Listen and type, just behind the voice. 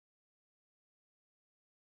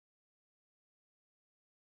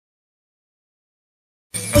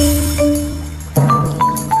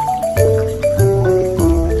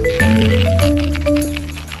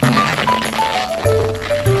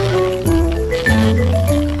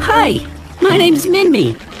Hi, my name's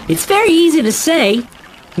Minmi. It's very easy to say.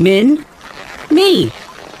 Min, me.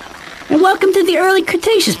 And welcome to the early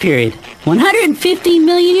Cretaceous Period, 115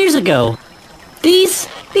 million years ago. These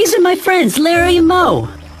are my friends, Larry and Mo.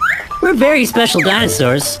 We're very special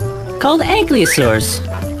dinosaurs, called Ankylosaurs.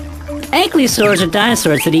 Ankylosaurs are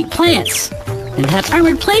dinosaurs that eat plants and have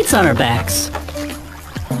armored plates on our backs.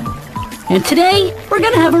 And today, we're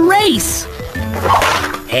gonna have a race.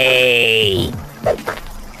 Hey!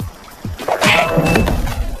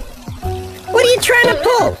 What are you trying to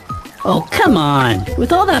pull? Oh, come on.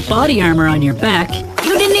 With all that body armor on your back,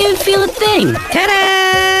 you didn't even feel a thing.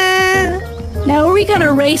 Ta-da! Now, are we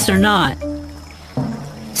gonna race or not?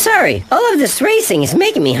 Sorry, all of this racing is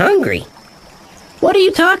making me hungry. What are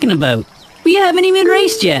you talking about? We haven't even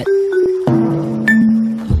raced yet.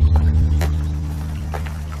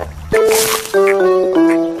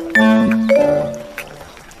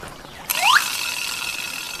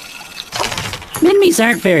 Minmies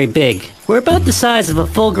aren't very big. We're about the size of a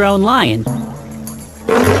full-grown lion.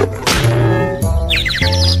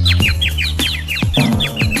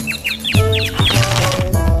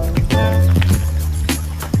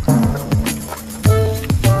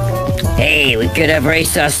 Hey, we could have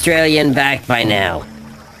raced Australia and back by now.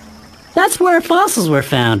 That's where our fossils were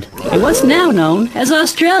found, in what's now known as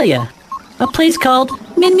Australia, a place called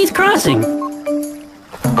Minmies Crossing.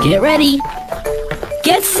 Get ready,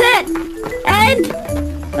 get set, and...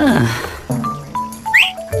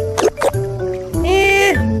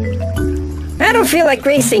 I don't feel like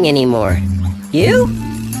racing anymore. You?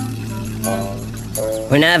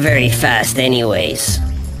 We're not very fast anyways.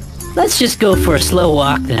 Let's just go for a slow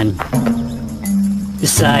walk then.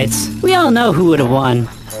 Besides, we all know who would have won.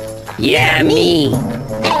 Yeah, me!